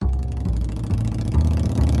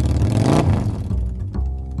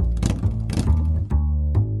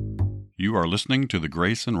You are listening to the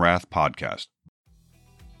Grace and Wrath podcast.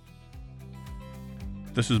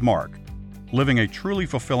 This is Mark. Living a truly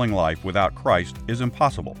fulfilling life without Christ is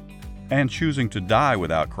impossible, and choosing to die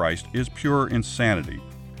without Christ is pure insanity.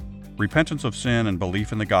 Repentance of sin and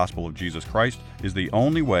belief in the gospel of Jesus Christ is the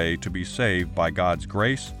only way to be saved by God's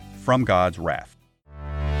grace from God's wrath.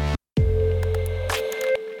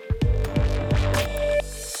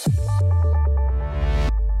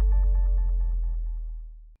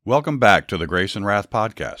 Welcome back to the Grace and Wrath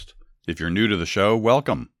podcast. If you're new to the show,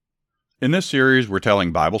 welcome. In this series, we're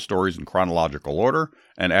telling Bible stories in chronological order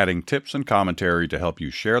and adding tips and commentary to help you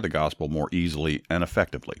share the gospel more easily and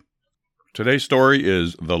effectively. Today's story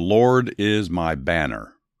is The Lord is My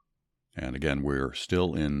Banner. And again, we're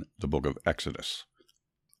still in the book of Exodus.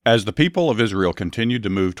 As the people of Israel continued to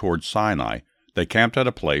move towards Sinai, they camped at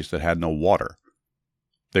a place that had no water.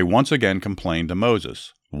 They once again complained to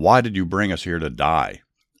Moses, "Why did you bring us here to die?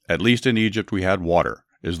 At least in Egypt we had water.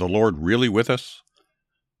 Is the Lord really with us?"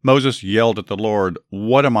 Moses yelled at the Lord,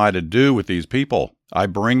 "What am I to do with these people? I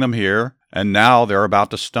bring them here, and now they're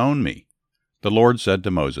about to stone me." The Lord said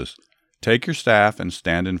to Moses, "Take your staff and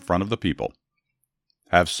stand in front of the people.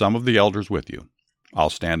 Have some of the elders with you. I'll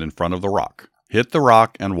stand in front of the rock. Hit the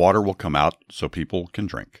rock, and water will come out so people can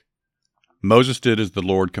drink." Moses did as the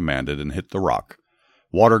Lord commanded and hit the rock.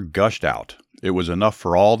 Water gushed out. It was enough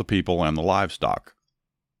for all the people and the livestock.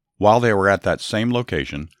 While they were at that same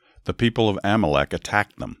location, the people of Amalek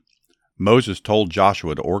attacked them. Moses told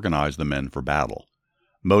Joshua to organize the men for battle.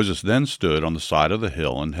 Moses then stood on the side of the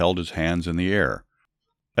hill and held his hands in the air.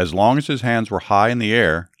 As long as his hands were high in the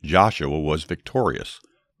air, Joshua was victorious.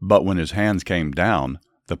 But when his hands came down,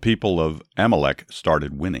 the people of Amalek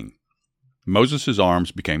started winning. Moses'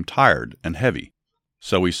 arms became tired and heavy,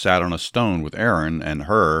 so he sat on a stone with Aaron and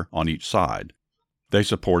Hur on each side. They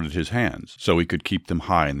supported his hands, so he could keep them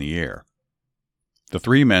high in the air. The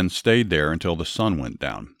three men stayed there until the sun went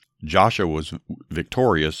down. Joshua was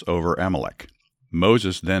victorious over Amalek.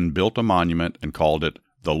 Moses then built a monument and called it,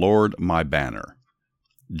 "The Lord My Banner."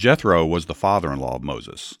 Jethro was the father-in-law of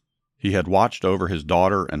Moses. He had watched over his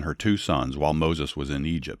daughter and her two sons while Moses was in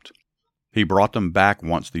Egypt. He brought them back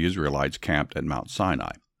once the Israelites camped at Mount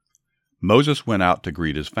Sinai. Moses went out to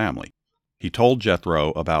greet his family. He told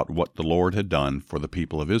Jethro about what the Lord had done for the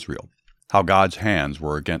people of Israel, how God's hands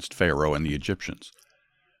were against Pharaoh and the Egyptians.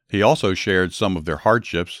 He also shared some of their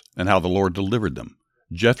hardships and how the Lord delivered them.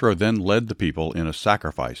 Jethro then led the people in a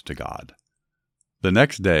sacrifice to God. The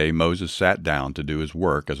next day, Moses sat down to do his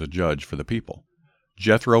work as a judge for the people.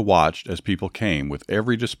 Jethro watched as people came with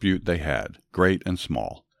every dispute they had, great and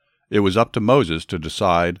small. It was up to Moses to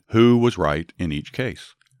decide who was right in each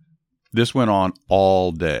case. This went on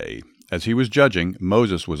all day. As he was judging,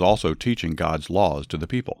 Moses was also teaching God's laws to the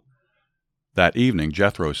people. That evening,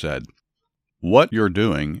 Jethro said, "What you're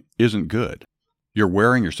doing isn't good. You're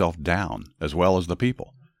wearing yourself down, as well as the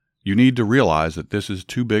people. You need to realize that this is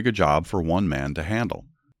too big a job for one man to handle.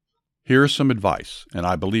 Here's some advice, and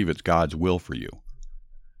I believe it's God's will for you.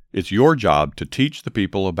 It's your job to teach the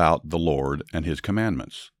people about the Lord and His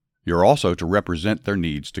commandments. You're also to represent their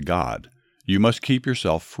needs to God. You must keep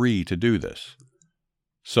yourself free to do this.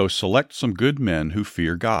 So select some good men who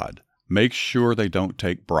fear God. Make sure they don't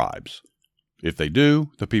take bribes. If they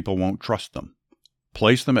do, the people won't trust them.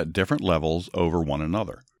 Place them at different levels over one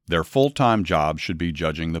another. Their full-time job should be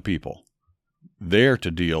judging the people. They're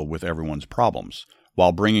to deal with everyone's problems,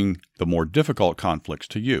 while bringing the more difficult conflicts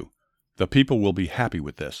to you. The people will be happy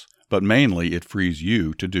with this, but mainly it frees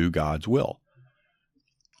you to do God's will."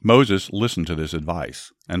 Moses listened to this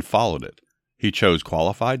advice and followed it. He chose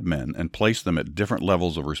qualified men and placed them at different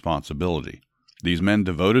levels of responsibility. These men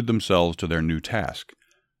devoted themselves to their new task.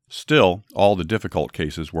 Still, all the difficult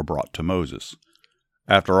cases were brought to Moses.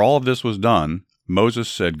 After all of this was done, Moses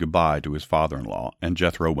said goodbye to his father-in-law, and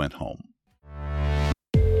Jethro went home.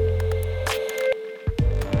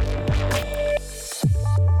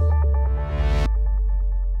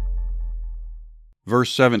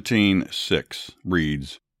 Verse 17:6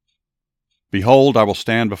 reads, "Behold, I will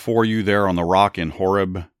stand before you there on the rock in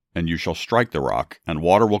Horeb, and you shall strike the rock, and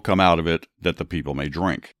water will come out of it, that the people may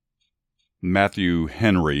drink." Matthew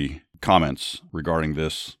Henry comments regarding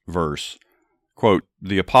this verse, quote,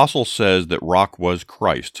 "The apostle says that rock was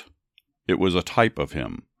Christ. It was a type of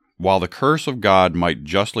him. While the curse of God might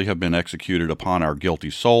justly have been executed upon our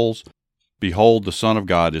guilty souls, behold, the Son of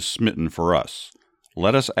God is smitten for us.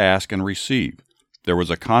 Let us ask and receive. There was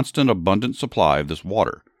a constant abundant supply of this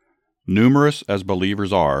water. Numerous as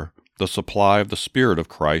believers are, the supply of the Spirit of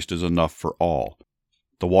Christ is enough for all.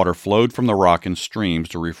 The water flowed from the rock in streams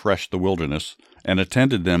to refresh the wilderness, and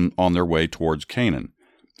attended them on their way towards Canaan.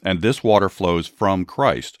 And this water flows from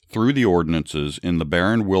Christ through the ordinances in the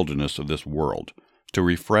barren wilderness of this world to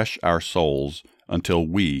refresh our souls until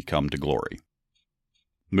we come to glory.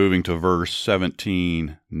 Moving to verse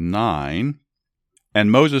 17:9.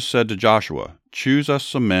 And Moses said to Joshua, Choose us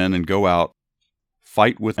some men and go out,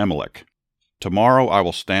 fight with Amalek. Tomorrow I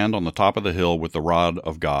will stand on the top of the hill with the rod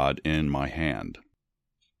of God in my hand.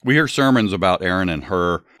 We hear sermons about Aaron and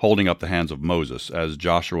Hur holding up the hands of Moses as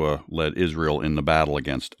Joshua led Israel in the battle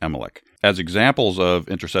against Amalek, as examples of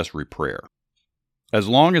intercessory prayer. As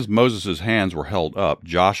long as Moses' hands were held up,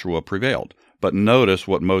 Joshua prevailed. But notice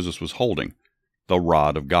what Moses was holding, the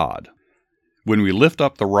rod of God. When we lift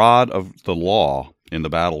up the rod of the law in the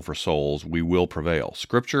battle for souls, we will prevail.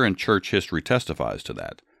 Scripture and church history testifies to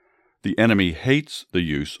that. The enemy hates the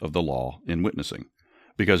use of the law in witnessing,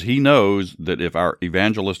 because he knows that if our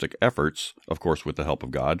evangelistic efforts, of course with the help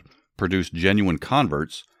of God, produce genuine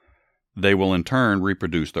converts, they will in turn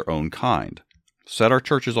reproduce their own kind, set our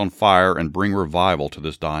churches on fire, and bring revival to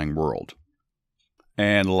this dying world.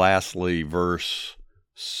 And lastly, verse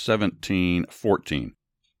 17:14.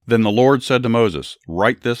 Then the Lord said to Moses,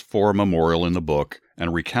 Write this for a memorial in the book,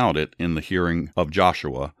 and recount it in the hearing of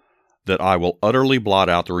Joshua, that I will utterly blot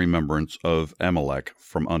out the remembrance of Amalek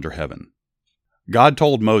from under heaven. God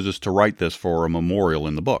told Moses to write this for a memorial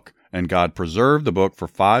in the book, and God preserved the book for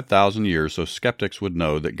 5,000 years so skeptics would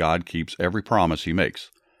know that God keeps every promise he makes.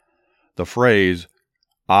 The phrase,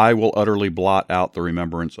 I will utterly blot out the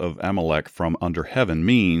remembrance of Amalek from under heaven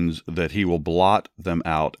means that he will blot them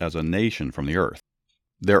out as a nation from the earth.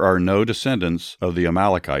 There are no descendants of the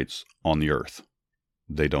Amalekites on the earth.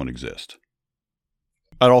 They don't exist.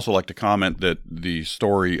 I'd also like to comment that the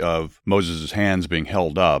story of Moses' hands being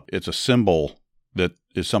held up, it's a symbol that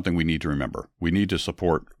is something we need to remember. We need to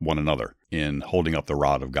support one another in holding up the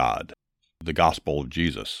rod of God, the gospel of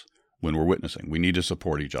Jesus, when we're witnessing. We need to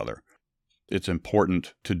support each other. It's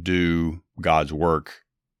important to do God's work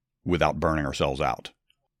without burning ourselves out.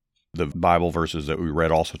 The Bible verses that we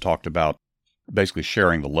read also talked about basically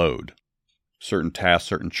sharing the load. Certain tasks,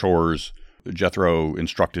 certain chores, Jethro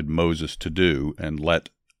instructed Moses to do, and let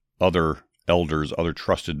other elders, other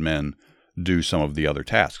trusted men, do some of the other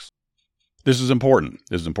tasks. This is important.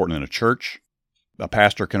 This is important in a church. A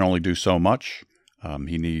pastor can only do so much.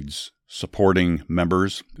 He needs supporting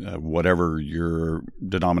members, whatever your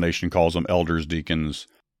denomination calls them, elders, deacons.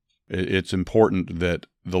 It's important that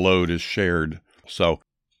the load is shared. So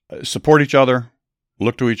support each other,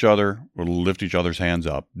 look to each other, or lift each other's hands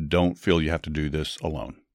up. Don't feel you have to do this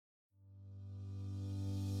alone.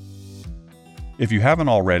 If you haven't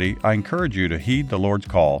already, I encourage you to heed the Lord's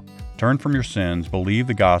call, turn from your sins, believe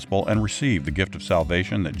the gospel, and receive the gift of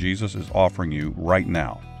salvation that Jesus is offering you right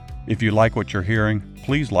now. If you like what you're hearing,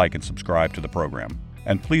 please like and subscribe to the program.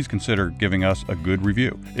 And please consider giving us a good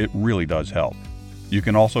review. It really does help. You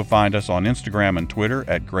can also find us on Instagram and Twitter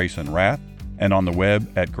at Grace and Wrath, and on the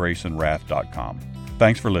web at graceandwrath.com.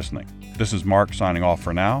 Thanks for listening. This is Mark signing off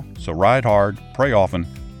for now, so ride hard, pray often,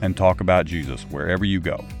 and talk about Jesus wherever you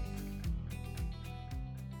go.